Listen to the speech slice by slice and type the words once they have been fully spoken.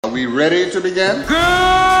we ready to begin? Good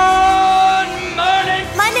morning!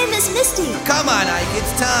 My name is Misty. Come on, Ike,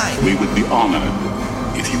 it's time. We would be honored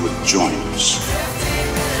if you would join us.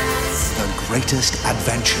 The greatest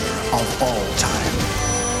adventure of all time.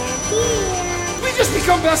 We just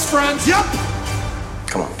become best friends. Yup!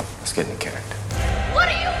 Come on, let's get in character. What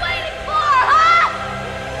are you waiting for, huh?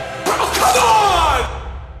 Oh, come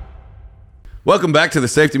on! Welcome back to the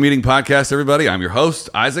Safety Meeting Podcast, everybody. I'm your host,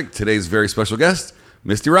 Isaac. Today's very special guest,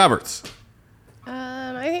 Misty Roberts.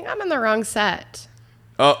 I think I'm in the wrong set.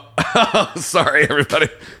 Oh, sorry, everybody.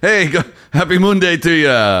 Hey, happy Monday to you.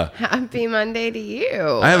 Happy Monday to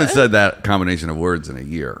you. I haven't said that combination of words in a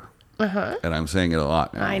year. Uh-huh. And I'm saying it a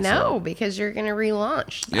lot now. I know, because you're going to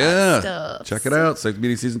relaunch that Yeah. stuff. Check it out. Safety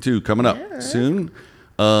Meeting Season 2 coming up soon.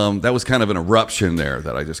 That was kind of an eruption there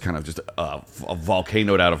that I just kind of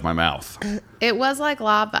volcanoed out of my mouth. It was like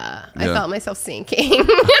lava. I Yeah. felt myself sinking.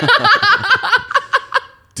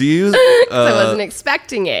 Do you? I wasn't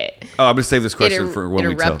expecting it. Oh, I'm going to save this question for when it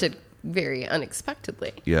we tell. erupted very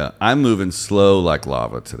unexpectedly. Yeah, I'm moving slow like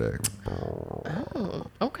lava today.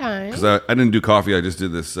 Okay. Because I didn't do coffee. I just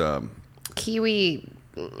did this Kiwi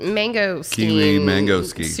mango ski. Kiwi mango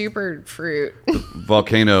ski. Super fruit.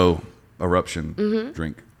 volcano eruption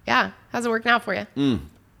drink. Yeah. How's it working out for you?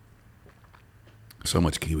 So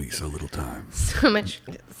much kiwi, so little time. So much.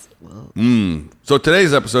 So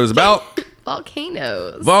today's episode is about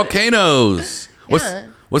Volcanoes. volcanoes. Yeah.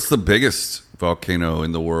 What's the biggest volcano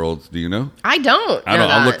in the world? Do you know? I don't. I don't.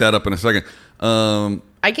 I'll look that up in a second.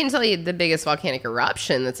 I can tell you the biggest volcanic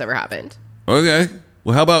eruption that's ever happened. Okay.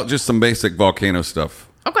 Well, how about just some basic volcano stuff?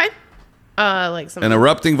 Okay. Like some An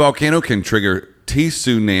erupting volcano can trigger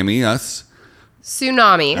tsunamis.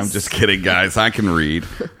 tsunamis. I'm just kidding, guys. I can read.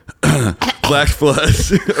 Flash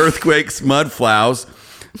floods, earthquakes, mud flows,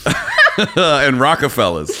 and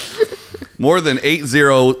Rockefellers. More than 80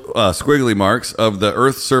 squiggly marks of the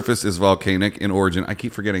Earth's surface is volcanic in origin. I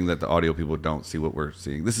keep forgetting that the audio people don't see what we're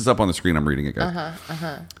seeing. This is up on the screen. I'm reading it, guys.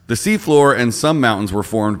 The seafloor and some mountains were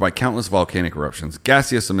formed by countless volcanic eruptions.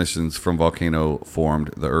 Gaseous emissions from volcano formed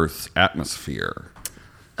the Earth's atmosphere.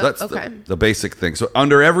 That's okay. the basic thing. So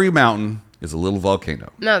under every mountain is a little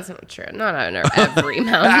volcano. No, that's not true. Not under every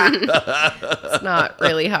mountain. It's not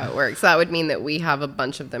really how it works. That would mean that we have a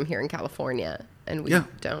bunch of them here in California, and we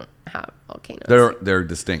don't have volcanoes. They're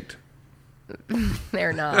distinct.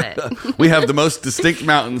 They're not. We have the most distinct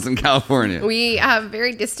mountains in California. We have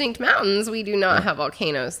very distinct mountains. We do not have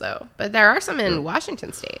volcanoes, though. But there are some in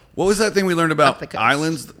Washington State. What was that thing we learned Up about the coast.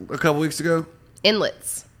 islands a couple weeks ago?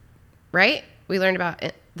 Inlets, right? We learned about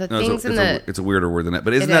the No, things it's a weirder word than that.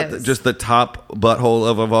 But isn't It that is. just the top butthole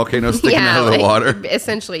of a volcano sticking out of the water?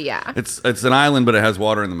 Essentially, yeah. It's an island, but it has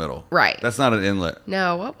water in the middle. Right. That's not an inlet.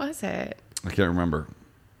 No, what was it? I can't remember.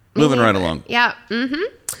 Moving right along. Yeah. Do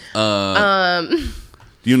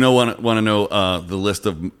you want to know the list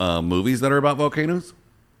of movies that are about volcanoes?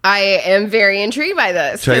 I am very intrigued by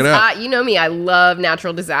this. Check it 'cause out. You know me, I love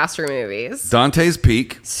natural disaster movies. Dante's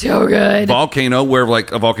Peak. So good. Volcano, where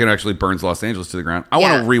like a volcano actually burns Los Angeles to the ground. I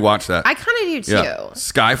want to rewatch that. I kind of do too. Yeah.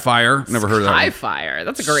 Skyfire. Never heard of that one. Skyfire.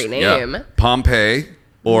 That's a great Yeah. name. Pompeii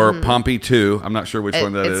or Pompey 2. I'm not sure which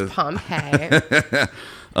one that is. It's Pompeii.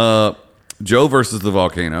 Joe versus the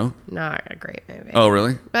volcano. Not a great movie. Oh,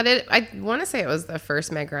 really? But I want to say it was the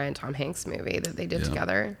first Meg Ryan Tom Hanks movie that they did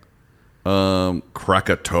together.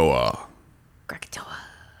 Krakatoa. Krakatoa.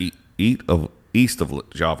 East of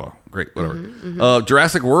Java. Great, whatever.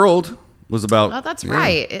 Jurassic World was about. Oh, that's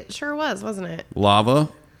right. It sure was, wasn't it? Lava,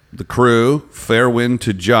 The Crew, Fair Wind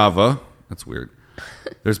to Java. That's weird.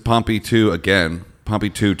 There's Pompeii 2 again. Pompeii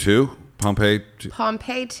 2. Pompeii 2.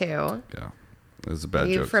 Pompeii 2. Yeah. That was a bad Are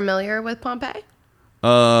you joke. familiar with Pompeii? The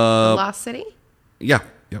Lost City? Yeah.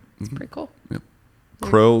 Yep. Pretty cool. Yep.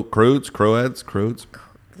 Croads.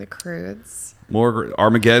 The Croods. More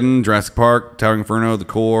Armageddon, Jurassic Park, Towering Inferno, The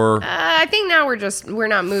Core. I think now we're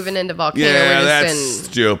not moving into volcano. Yeah, we're that's just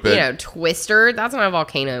in, stupid. Twister. That's not a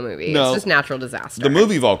volcano movie. No. It's just natural disaster. The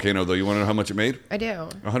movie Volcano, though, you want to know how much it made? I do.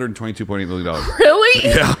 $122.8 million. Really?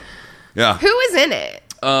 Yeah. Yeah. Who is in it?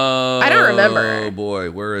 I don't remember. Oh, boy.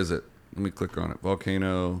 Where is it? Let me click on it.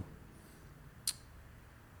 Volcano.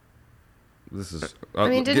 This is. I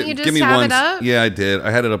mean, didn't you just give me have one. it up? Yeah, I did.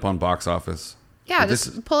 I had it up on Box Office. Yeah, But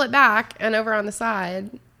just pull it back and over on the side.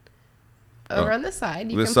 On the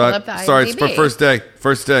side, you this can pull side. up the IMDb. Sorry, it's for first day.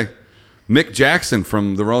 First day. Mick Jackson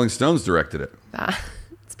from the Rolling Stones directed it.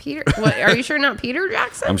 It's Peter. What, are you sure not Peter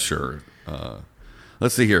Jackson? I'm sure.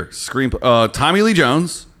 Let's see here. Tommy Lee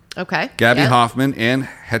Jones, Okay. Gabby Yep. Hoffman, Anne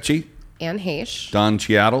Heche, And Heche. Don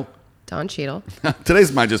Cheadle, Don Cheadle.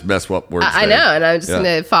 Today's my just best words. I know, and I'm just going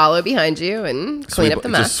to follow behind you and clean up the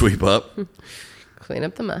mess. Just sweep up. Clean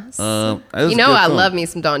up the mess. You know, I love me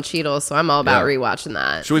some Don Cheadle, so I'm all about rewatching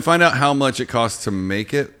that. Should we find out how much it costs to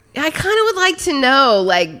make it? I kind of would like to know,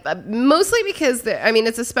 like, mostly because,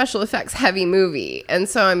 it's a special effects heavy movie, and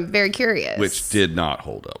so I'm very curious. Which did not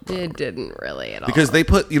hold up. It didn't really at all. Because they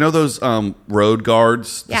put, those road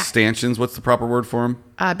guards, Yeah. stanchions, what's the proper word for them?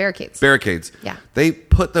 Barricades. Barricades. Yeah. They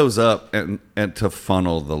put those up and to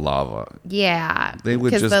funnel the lava. Yeah. They would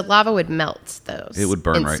because just- the lava would melt those. It would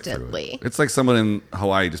burn instantly. right through it. It's like someone in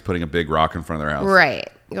Hawaii just putting a big rock in front of their house. Right.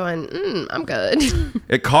 Going, I'm good.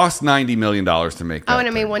 It cost $90 million to make that. Oh, and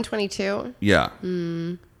it made thing. 122. Yeah.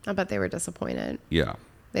 I bet they were disappointed. Yeah.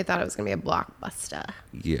 They thought it was going to be a blockbuster.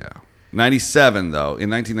 Yeah. 97, though. In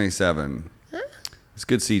 1997. It's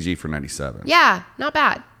good CG for 97. Yeah, not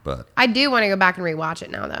bad. But, I do want to go back and rewatch it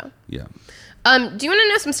now, though. yeah. Do you want to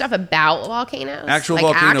know some stuff about volcanoes? Actual like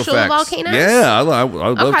volcano actual facts. volcanoes? Yeah, I would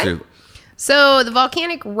love Okay. to. So the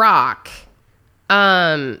volcanic rock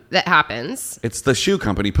that happens, It's the shoe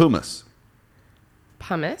company, Pumas.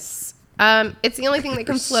 pumice. It's the only thing that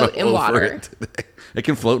can So float in over water. it today. It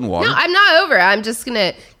can float in water? No, I'm not over. I'm just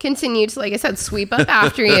gonna continue to, like I said, sweep up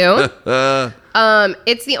after you.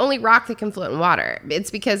 It's the only rock that can float in water. It's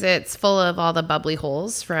because it's full of all the bubbly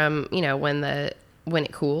holes from when it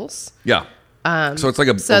cools. Yeah. So it's like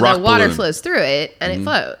a So rock the water balloon. flows through it and it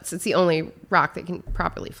floats. It's the only rock that can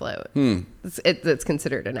properly float. It's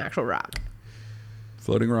considered an actual rock.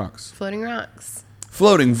 Floating rocks. Floating rocks.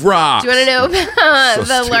 Floating rocks. Do you want to know about So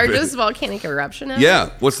the stupid. largest volcanic eruption ever? Yeah.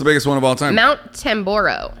 What's the biggest one of all time? Mount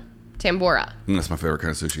Tambora. That's my favorite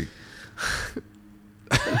kind of sushi.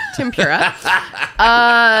 Tempura.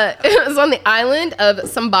 It was on the island of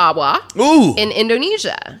Sumbawa Ooh. in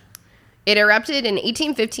Indonesia. It erupted in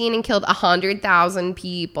 1815 and killed 100,000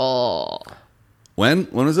 people. When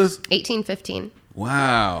was this? 1815.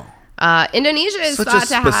 Wow. Indonesia is Such a thought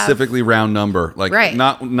to have specifically round number. Like Right.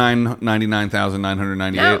 not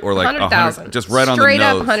 99,998 or like 100,000. just right on the Straight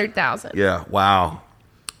nose. up 100,000. Yeah. Wow.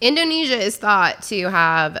 Indonesia is thought to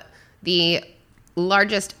have the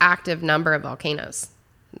largest active number of volcanoes.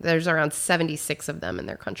 There's around 76 of them in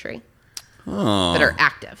their country that are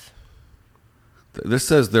active This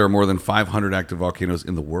says there are more than 500 active volcanoes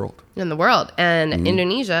in the world. in the world. And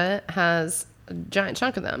Indonesia has a giant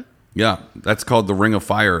chunk of them. Yeah, that's called the Ring of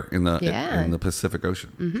Fire in the Yeah. in the Pacific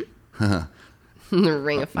Ocean. The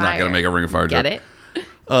Ring of Fire. Not gonna make a Ring of Fire Get joke.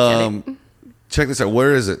 it? Check this out.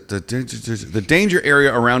 Where is it? The danger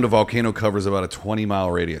area around a volcano covers about a 20-mile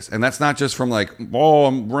radius, and that's not just from like, oh,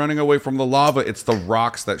 I'm running away from the lava. It's the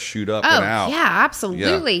rocks that shoot up and out. Yeah,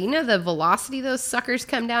 absolutely. You know the velocity those suckers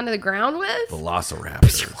come down to the ground with?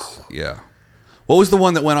 Velociraptors. Yeah. What was the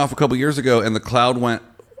one that went off a couple years ago, and the cloud went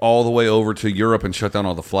all the way over to Europe and shut down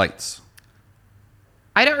all the flights?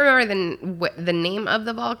 I don't remember the name of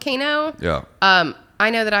the volcano. Yeah. I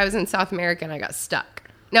know that I was in South America and I got stuck.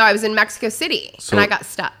 No, I was in Mexico City and I got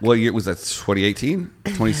stuck. What year was that? 2018?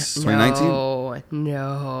 2019?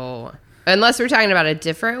 No. Unless we're talking about a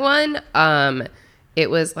different one. It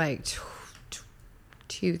was like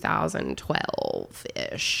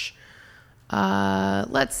 2012-ish.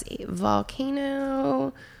 Let's see.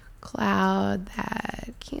 Volcano cloud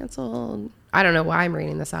that canceled. I don't know why I'm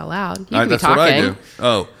reading this out loud. You can be That's talking. what I do.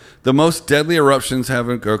 Oh, the most deadly eruptions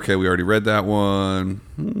haven't. Okay, we already read that one.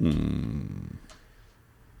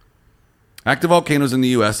 Active volcanoes in the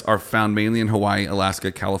U.S. are found mainly in Hawaii,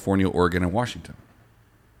 Alaska, California, Oregon, and Washington.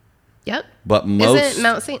 Yep. But most. Isn't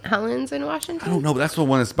Mount St. Helens in Washington? I don't know, but that's the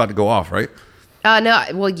one that's about to go off, right? No.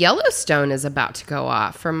 Well, Yellowstone is about to go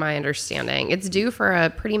off, from my understanding. It's due for a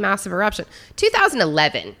pretty massive eruption.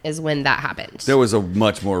 2011 is when that happened. There was a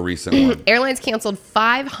much more recent one. Airlines canceled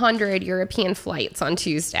 500 European flights on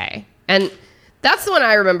Tuesday. And that's the one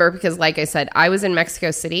I remember because, like I said, I was in Mexico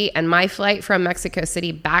City, and my flight from Mexico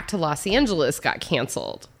City back to Los Angeles got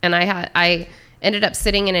canceled. And I ended up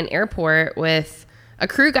sitting in an airport with a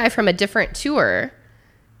crew guy from a different tour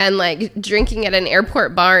and like drinking at an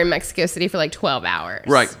airport bar in Mexico City for like 12 hours.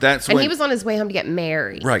 Right. And he was on his way home to get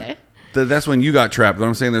married. Right. That's when you got trapped. But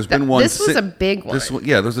I'm saying there's been one. This was a big one.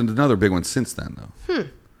 There's another big one since then, though.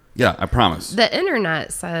 Yeah, I promise. The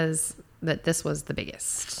internet says that this was the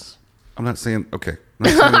biggest. I'm not saying, okay.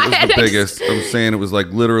 I'm not saying it was the biggest. I'm saying it was like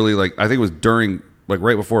literally like, I think it was during, like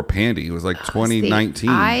right before Pandy. It was like 2019.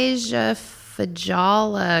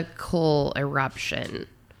 Eyjafjallajökull eruption.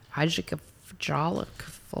 Eyjafjallajökull.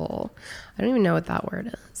 I don't even know what that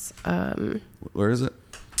word is. Where is it?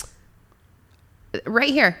 Right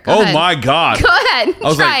here. Go ahead. My God. Go ahead. I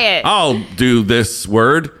was Try like, it. I'll do this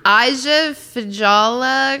word.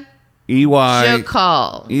 Eyjafjallajökull.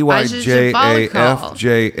 Ejaqall.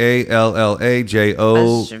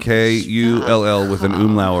 EYJAFJALLAJOKULL with an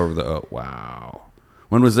umlaut over the O. Wow.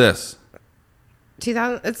 When was this?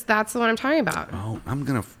 2000. That's the one I'm talking about. Oh, I'm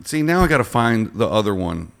going to see. Now I got to find the other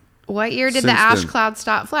one. What year did Since the Ash then. Cloud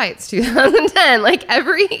stop flights? 2010. Like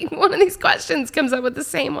every one of these questions comes up with the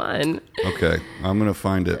same one. Okay. I'm going to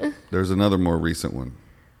find it. There's another more recent one.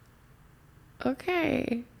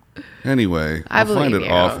 Okay. Anyway, I I'll find believe it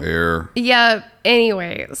you. off air. Yeah.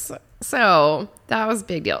 Anyways, so that was a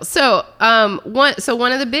big deal. So,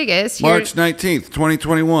 one of the biggest here- March 19th,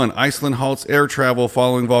 2021. Iceland halts air travel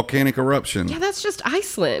following volcanic eruption. Yeah, that's just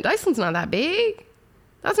Iceland. Iceland's not that big.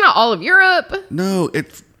 That's not all of Europe. No,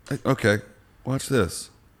 it's okay. Watch this.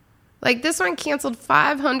 Like this one canceled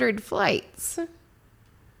 500 flights.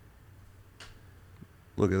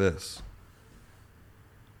 Look at this.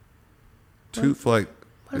 Two flight.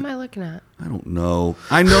 What am I looking at? I don't know.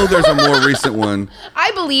 I know there's a more recent one.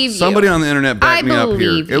 I believe you. Somebody on the internet backed I me up here.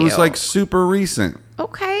 believe It was you. like super recent.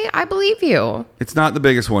 Okay, I believe you. It's not the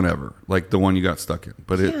biggest one ever, like the one you got stuck in,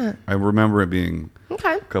 but Yeah. I remember it being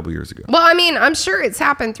Okay. a couple years ago. Well, I mean, I'm sure it's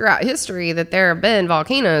happened throughout history that there have been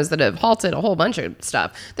volcanoes that have halted a whole bunch of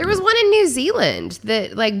stuff. There was one in New Zealand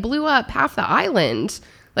that like blew up half the island,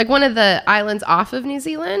 like one of the islands off of New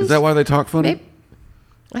Zealand. Is that why they talk funny? Maybe-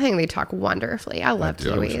 I think they talk wonderfully. I love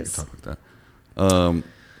I wish I could Kiwis. talk like that.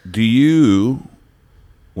 Do you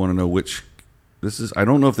want to know which? This is. I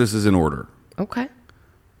don't know if this is in order, Okay.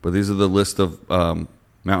 but these are the list of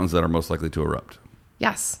mountains that are most likely to erupt.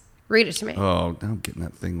 Yes. Read it to me. Oh, now I'm getting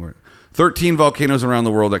that thing where 13 volcanoes around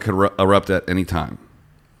the world that could erupt at any time.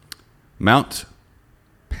 Mount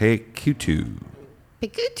Paekutu.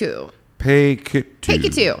 Pikachu.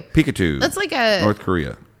 Paekutu. Pikachu. That's like a North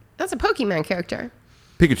Korea. That's a Pokemon character.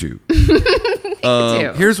 Pikachu.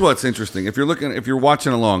 Pikachu. Here's what's interesting. If you're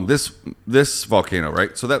watching along, this volcano,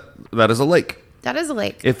 right? So that is a lake. That is a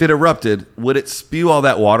lake. If it erupted, would it spew all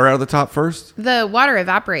that water out of the top first? The water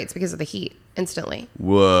evaporates because of the heat instantly.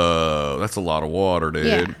 Whoa, that's a lot of water, dude.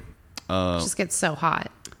 Yeah. It just gets so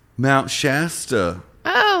hot. Mount Shasta.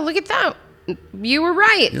 Oh, look at that. You were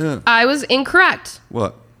right. Yeah. I was incorrect.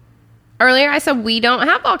 What? Earlier I said we don't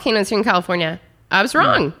have volcanoes here in California. I was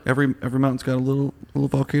wrong. Every mountain's got a little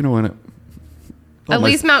volcano in it. Oh, At my-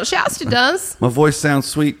 least Mount Shasta does. My voice sounds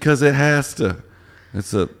sweet because it has to.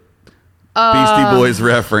 It's a Beastie Boys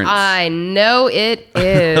reference. I know it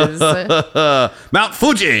is. Mount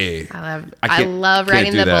Fuji. I love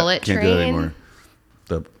riding the bullet Can't do that train. anymore.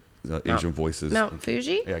 The Asian voices. Mount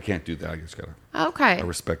Fuji? Yeah, I can't do that. I just gotta. Okay. I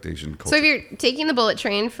respect Asian culture. So if you're taking the bullet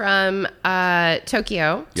train from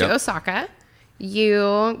Tokyo to Yep. Osaka,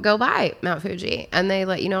 you go by Mount Fuji, and they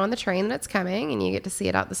let you know on the train that it's coming, and you get to see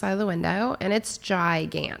it out the side of the window, and it's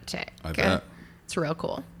gigantic. I bet. It's real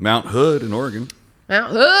cool. Mount Hood in Oregon.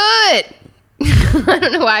 Mount Hood. I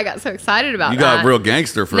don't know why I got so excited about You that. got real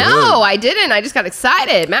gangster for No, Hood. I didn't. I just got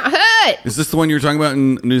excited. Mount Hood. Is this the one you were talking about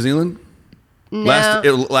in New Zealand? No,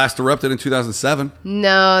 It last erupted in 2007.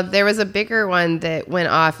 no, there was a bigger one that went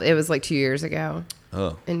off. It was like 2 years ago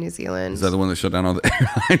Oh. in New Zealand. Is that the one that shut down all the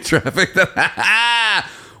airline traffic?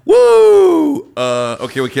 Woo!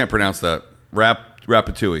 Okay, we can't pronounce that.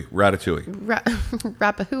 Ratatouille.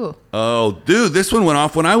 Rapahu. Oh, dude, this one went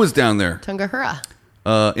off when I was down there Tungahura.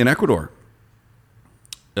 in Ecuador.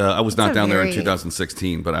 I was not That's a down there in very-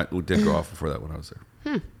 2016, but I did go off before that when I was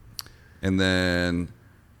there. And then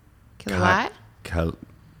Kilauea?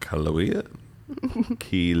 Kilauea?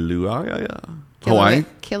 Hawaii?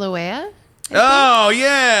 Kilauea? Oh,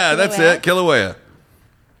 yeah, that's Kilauea. it.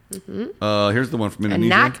 Kilauea. Here's the one from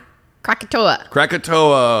Indonesia. Anak Krakatoa.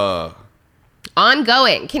 Krakatoa.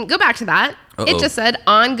 Ongoing. Can go back to that. Uh-oh. It just said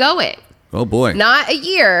ongoing. Oh, boy. Not a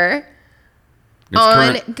year. It's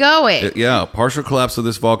current. Ongoing. Yeah, partial collapse of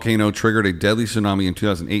this volcano triggered a deadly tsunami in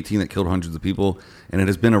 2018 that killed hundreds of people, and it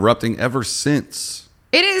has been erupting ever since.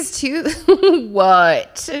 It is too.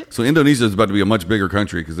 What? So Indonesia is about to be a much bigger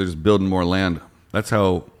country because they're just building more land. That's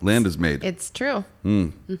how land is made. It's true.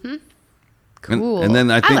 And- Cool. And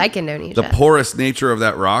then I think like Indonesia. the porous nature of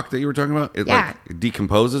that rock that you were talking about, it Yeah. like it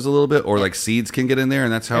decomposes a little bit, or like seeds can get in there,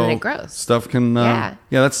 and that's how And it grows. stuff can. Yeah.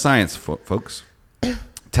 That's science, folks.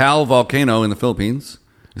 Tal volcano in the Philippines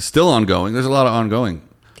is still ongoing. There's a lot of ongoing.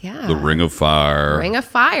 Yeah. The Ring of Fire. Ring of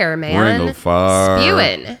Fire, man. Ring of Fire.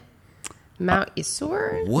 Spewing. Mount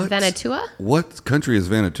Isur? What? Vanuatu? What country is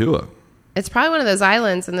Vanuatu? It's probably one of those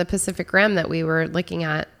islands in the Pacific Rim that we were looking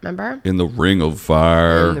at. Remember? In the Ring of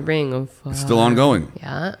Fire. In the Ring of Fire. Still ongoing.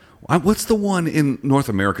 Yeah. What's the one in North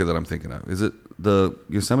America that I'm thinking of? Is it the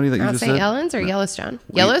Yosemite that you Mount just St. said? Helens or Yellowstone?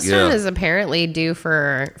 Yeah. Yellowstone is apparently due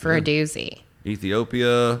for a doozy.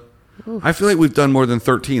 Ethiopia. I feel like we've done more than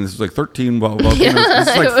 13. This is like 13 volcanoes. This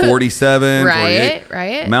is like 47, Right, 48.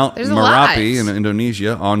 right. Mount There's a lot. Merapi in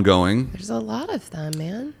Indonesia, ongoing. There's a lot of them,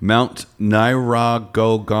 man. Mount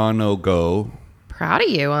Nyiragongo. Proud of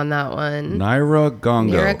you on that one.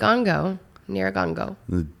 Nyiragongo. Nyiragongo.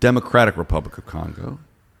 The Democratic Republic of Congo.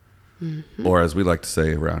 Or as we like to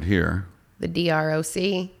say around here. The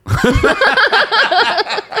DROC.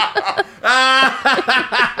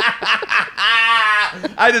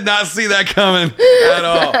 I did not see that coming at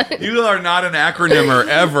all. You are not an acronymer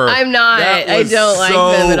ever. I'm not. That I was don't like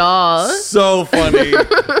them at all. So funny.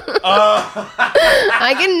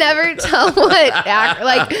 I can never tell what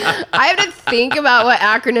I have to think about what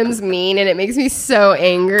acronyms mean, and it makes me so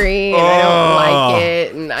angry, and I don't like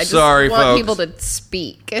it, and I just Sorry, want folks. people to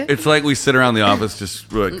speak. It's like we sit around the office just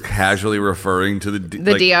casually referring to the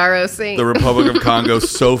DROC, the Republic of Congo,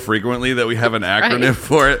 so frequently that we have an acronym Right.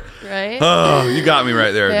 for it. right? Oh, you got me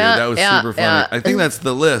right there, Yeah, dude. That was yeah, super funny. yeah. I think that's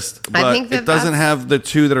the list, I but think that it doesn't that's- have the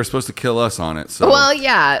two that are supposed to kill us on it. So Well,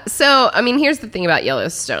 yeah. So, I mean, here's the thing about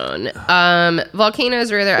Yellowstone.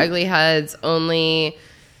 Volcanoes rear their ugly heads only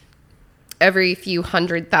every few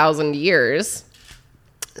 100,000 years.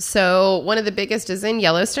 So, one of the biggest is in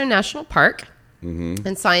Yellowstone National Park.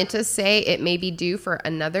 And scientists say it may be due for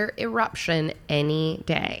another eruption any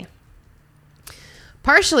day.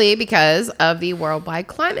 Partially because of the worldwide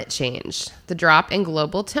climate change, the drop in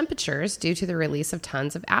global temperatures due to the release of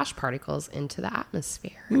tons of ash particles into the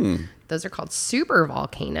atmosphere. Those are called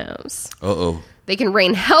supervolcanoes. Uh-oh. They can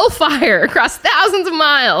rain hellfire across thousands of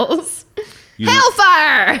miles.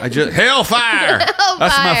 Hellfire! Hellfire! That's my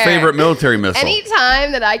Hellfire! favorite military missile.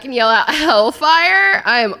 Anytime that I can yell out hellfire,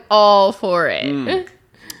 I am all for it.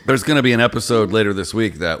 There's going to be an episode later this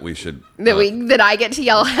week that we should... That I get to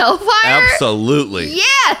yell hellfire? Absolutely.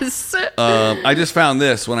 Yes! I just found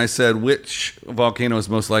this when I said which volcano is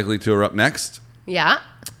most likely to erupt next. Yeah.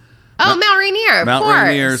 Oh, Mount Rainier. Of Mount course.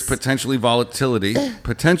 Rainier's potential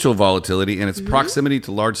volatility and its proximity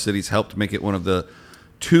to large cities helped make it one of the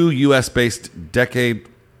 2 U.S.-based decade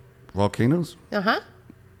volcanoes. Uh-huh.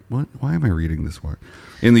 What? Why am I reading this word?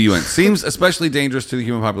 In the UN. Seems especially dangerous to the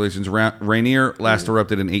human populations. Rainier last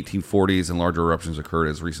erupted in 1840s, and larger eruptions occurred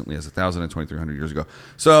as recently as 1,000 and 2,300 years ago.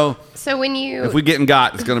 So when you... if we getting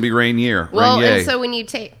got, it's going to be Rainier. Well, Rainier. and so when you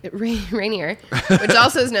take... Rainier, which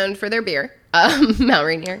also is known for their beer. Mount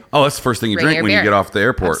Rainier. Oh, that's the first thing you drink Rainier when you beer. get off the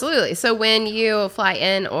airport. Absolutely. So when you fly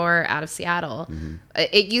in or out of Seattle,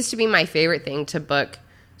 it used to be my favorite thing to book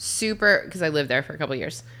because I lived there for a couple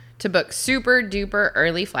years, to book super duper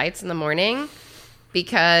early flights in the morning,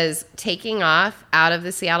 because taking off out of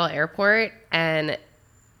the Seattle airport and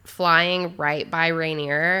flying right by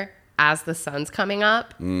Rainier as the sun's coming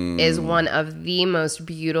up is one of the most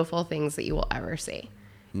beautiful things that you will ever see.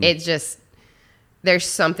 It just, there's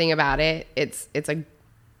something about it. It's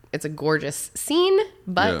a gorgeous scene,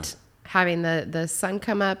 but having the sun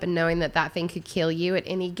come up and knowing that thing could kill you at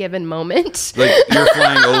any given moment. Like you're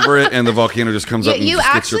flying over it and the volcano just comes up and You just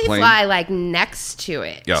gets actually your plane. fly like next to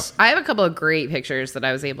it. Yeah. I have a couple of great pictures that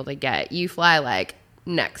I was able to get. You fly like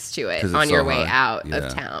next to it 'Cause it's on so your way high. out Yeah.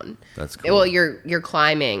 of town. That's cool. Well, you're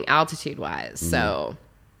climbing altitude wise, so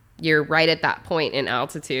you're right at that point in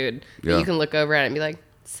altitude that Yeah. you can look over at it and be like,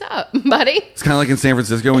 "What's up, buddy?" It's kind of like in San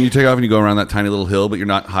Francisco when you take off and you go around that tiny little hill, but you're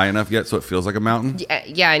not high enough yet, so it feels like a mountain.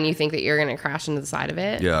 Yeah, and you think that you're gonna crash into the side of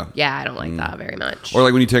it. Yeah. Yeah, I don't like that very much. Or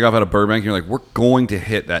like when you take off out of Burbank, you're like, we're going to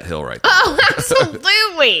hit that hill right there. Oh,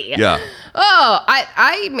 absolutely. Yeah. Oh,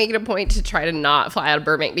 I make it a point to try to not fly out of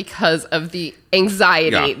Burbank because of the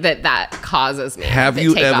anxiety Yeah. that causes me. Have that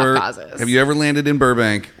you takeoff causes. have you ever landed in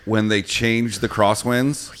Burbank when they changed the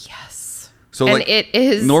crosswinds? Yes. So And like it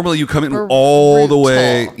is normally you come in all the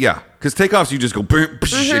way, brutal. yeah, because takeoffs you just go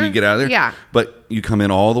and you get out of there. Yeah. But you come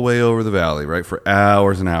in all the way over the valley, right, for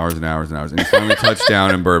hours and hours and hours and hours, and you finally touch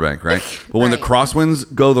down in Burbank, right? But when the Right.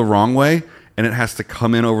 crosswinds go the wrong way and it has to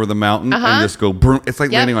come in over the mountain and just go, it's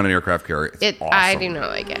like Yep. landing on an aircraft carrier. It's awesome. I do not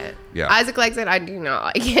like it. Yeah. Isaac likes it. I do not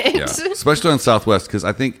like it. Yeah, especially on Southwest, because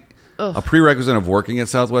I think a prerequisite of working at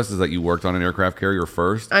Southwest is that you worked on an aircraft carrier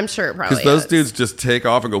first. I'm sure it probably Because those is. dudes just take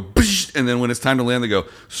off and go, and then when it's time to land, they go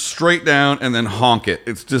straight down and then honk it.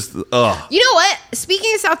 It's just, ugh. You know what?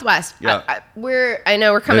 Speaking of Southwest, Yeah. I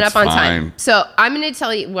know we're coming It's up on fine. time. So I'm going to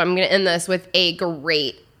tell you, I'm going to end this with a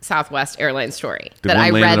great Southwest Airlines story Did that one I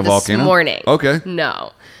land read in a this volcano? morning. Okay.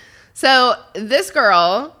 No. So this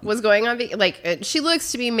girl was going on, she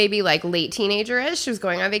looks to be maybe like late teenager-ish. She was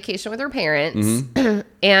going on vacation with her parents. Mm-hmm.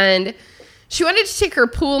 And she wanted to take her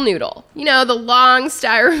pool noodle. You know, the long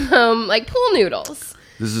styrofoam, like pool noodles.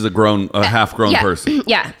 This is a half-grown person.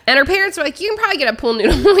 Yeah. And her parents were like, you can probably get a pool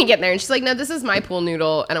noodle when we get there. And she's like, no, this is my pool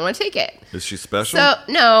noodle, and I want to take it. Is she special? So,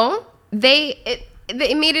 no. They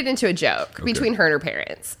made it into a joke between her and her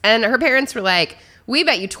parents. And her parents were like, we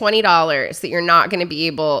bet you $20 that you're not going to be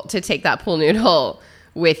able to take that pool noodle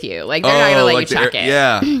with you. Like, they're not going to let you check it.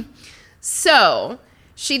 Yeah. So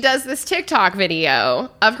she does this TikTok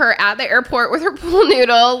video of her at the airport with her pool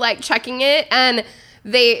noodle, like checking it. And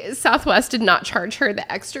Southwest did not charge her the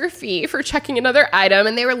extra fee for checking another item.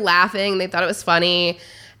 And they were laughing. They thought it was funny.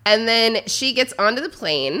 And then she gets onto the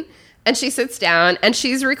plane and she sits down and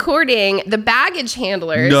she's recording the baggage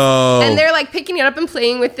handlers. No. And they're like picking it up and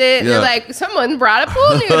playing with it. And Yeah. they're like, someone brought a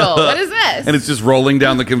pool noodle. What is this? And it's just rolling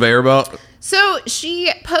down the conveyor belt. So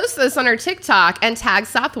she posts this on her TikTok and tags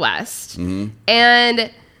Southwest.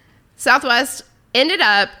 And Southwest ended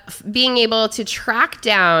up being able to track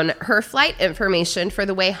down her flight information for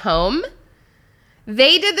the way home.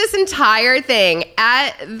 They did this entire thing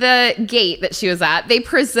at the gate that she was at. They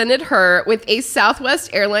presented her with a Southwest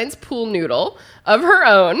Airlines pool noodle of her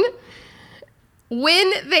own.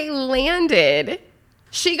 When they landed,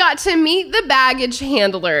 she got to meet the baggage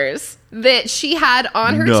handlers that she had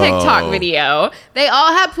on her TikTok video. They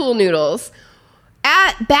all had pool noodles.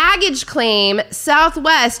 At baggage claim,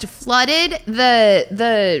 Southwest flooded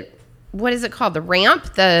the what is it called? The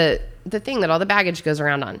ramp, the thing that all the baggage goes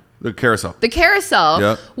around on. The carousel. The carousel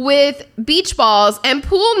Yep. with beach balls and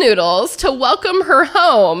pool noodles to welcome her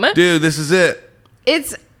home. Dude, this is it.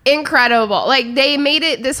 It's incredible. Like, they made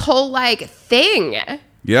it this whole like thing.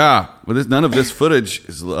 Yeah. Well, none of this footage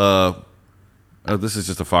is this is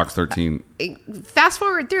just a Fox 13. Fast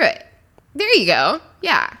forward through it. There you go.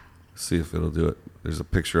 Yeah. See if it'll do it. There's a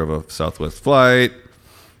picture of a Southwest flight.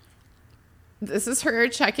 This is her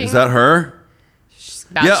checking. Is that her?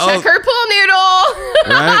 About to check her pool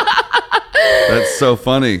noodle. Right? That's so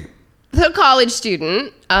funny. The college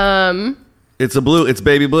student. It's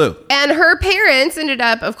baby blue. And her parents ended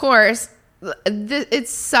up, of course,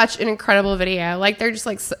 it's such an incredible video. Like, they're just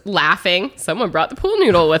like laughing. Someone brought the pool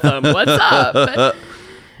noodle with them. What's up?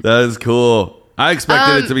 That is cool. I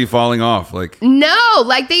expected it to be falling off. Like, no,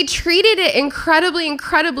 like they treated it incredibly,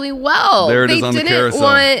 incredibly well. There it is on the They carousel. didn't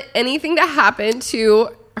want anything to happen to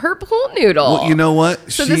her pool noodle. well, you know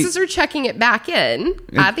what? So this is her checking it back in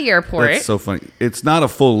at the airport. That's so funny. It's not a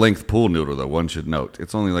full length pool noodle, though. One should note.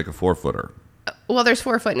 It's only like a 4-footer. Well, there's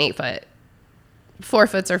 4 foot and 8 foot. 4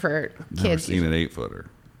 foots are for Never kids. seen an 8-footer.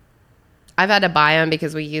 I've had to buy them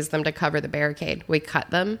because we use them to cover the barricade. We cut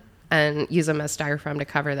them and use them as styrofoam to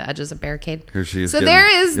cover the edges of barricade. Here she is. So getting-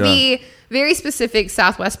 there is yeah. the very specific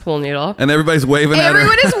Southwest pool noodle. And everybody's waving at her.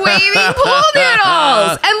 Everyone is waving pool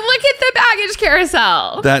noodles. And look at the baggage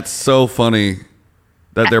carousel. That's so funny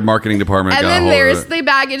that their marketing department And got a then hold there's of it. the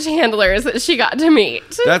baggage handlers that she got to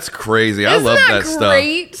meet. That's crazy. I Isn't love that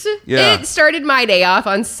great? stuff. Yeah. It started my day off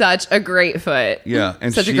on such a great foot. Yeah.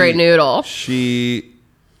 And such a great noodle.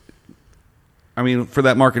 I mean, for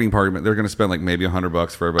that marketing department, they're going to spend like maybe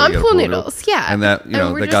 $100 for everybody On to get a pool noodle. noodles, yeah. And that,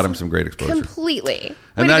 And we're they got just them some great exposure. Completely. Way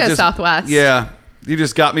And to that go, just- Southwest. Yeah. You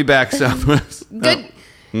just got me back, Southwest. Good.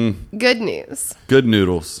 Oh, Good news. good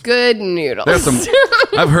noodles. Good noodles. There's some.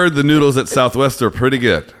 I've heard the noodles at Southwest are pretty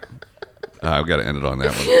good. I've got to end it on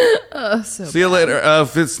that one. Oh, so See you later.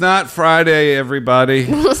 If it's not Friday, everybody.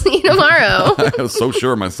 we'll see you tomorrow. I was so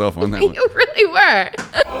sure of myself on that one. You really were.